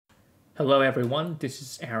Hello everyone, this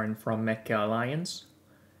is Aaron from Mecha Alliance.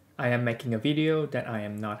 I am making a video that I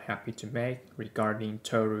am not happy to make regarding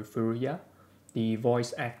Toru Furuya, the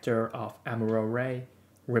voice actor of Amuro Ray,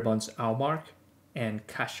 Ribbon's Almark, and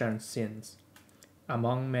Casshan Sins,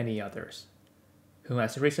 among many others, who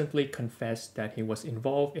has recently confessed that he was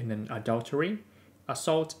involved in an adultery,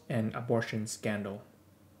 assault, and abortion scandal.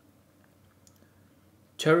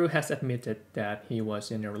 Toru has admitted that he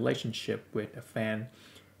was in a relationship with a fan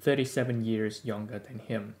 37 years younger than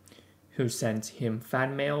him, who sent him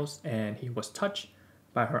fan mails, and he was touched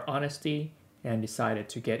by her honesty and decided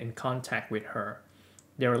to get in contact with her.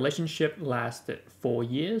 Their relationship lasted 4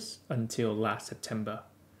 years until last September.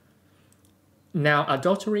 Now,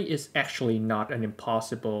 adultery is actually not an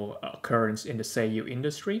impossible occurrence in the Seiyuu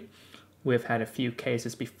industry. We've had a few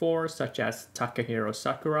cases before, such as Takahiro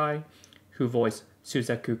Sakurai, who voiced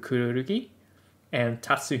Suzaku Kurugi, and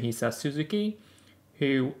Tatsuhisa Suzuki,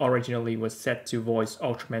 who originally was set to voice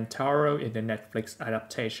Ultraman Taro in the Netflix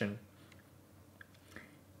adaptation.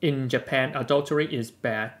 In Japan, adultery is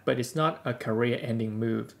bad, but it's not a career-ending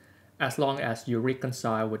move. As long as you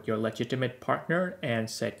reconcile with your legitimate partner and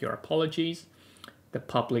set your apologies, the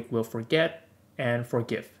public will forget and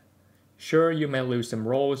forgive. Sure, you may lose some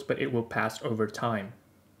roles, but it will pass over time.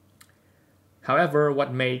 However,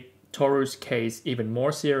 what made Toru's case even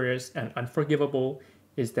more serious and unforgivable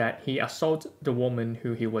is that he assaulted the woman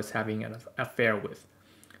who he was having an affair with.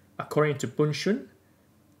 According to Bunshun,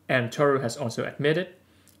 and Toru has also admitted,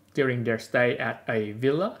 during their stay at a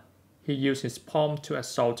villa, he used his palm to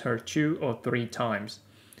assault her 2 or 3 times.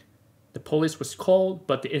 The police was called,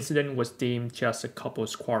 but the incident was deemed just a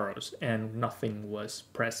couple's quarrels and nothing was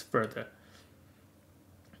pressed further.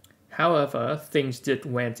 However, things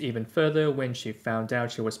went even further when she found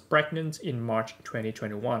out she was pregnant in March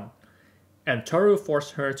 2021, and Toru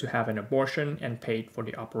forced her to have an abortion and paid for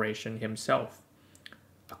the operation himself.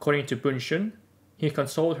 According to Bunshun, he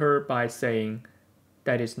consoled her by saying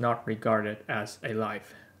that is not regarded as a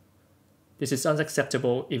life. This is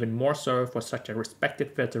unacceptable, even more so for such a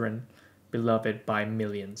respected veteran, beloved by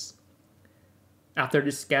millions. After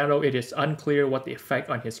this scandal, it is unclear what the effect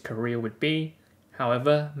on his career would be.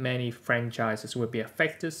 However, many franchises will be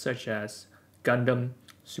affected, such as Gundam,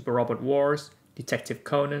 Super Robot Wars, Detective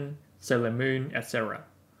Conan, Sailor Moon, etc.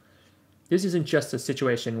 This isn't just a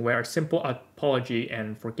situation where a simple apology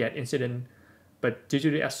and forget incident, but due to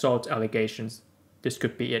the assault allegations, this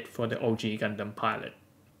could be it for the OG Gundam Pilot.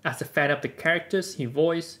 As a fan of the characters he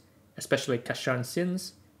voiced, especially Casshan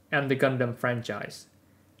Sins, and the Gundam franchise,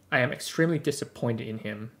 I am extremely disappointed in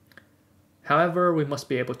him. However, we must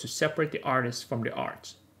be able to separate the artist from the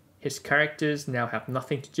art. His characters now have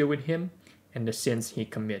nothing to do with him and the sins he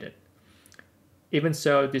committed. Even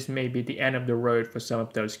so, this may be the end of the road for some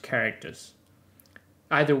of those characters.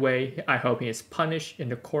 Either way, I hope he is punished in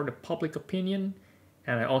the court of public opinion,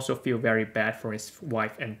 and I also feel very bad for his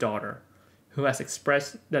wife and daughter, who has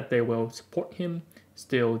expressed that they will support him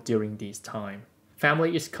still during these times.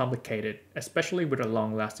 Family is complicated, especially with a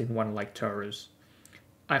long-lasting one like Toru's.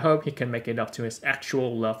 I hope he can make it up to his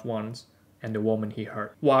actual loved ones and the woman he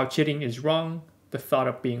hurt. While cheating is wrong, the thought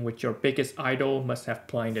of being with your biggest idol must have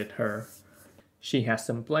blinded her. She has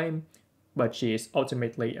some blame, but she is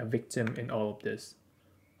ultimately a victim in all of this.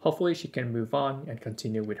 Hopefully she can move on and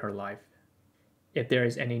continue with her life. If there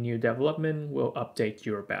is any new development, we'll update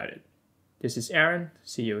you about it. This is Aaron,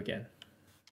 see you again.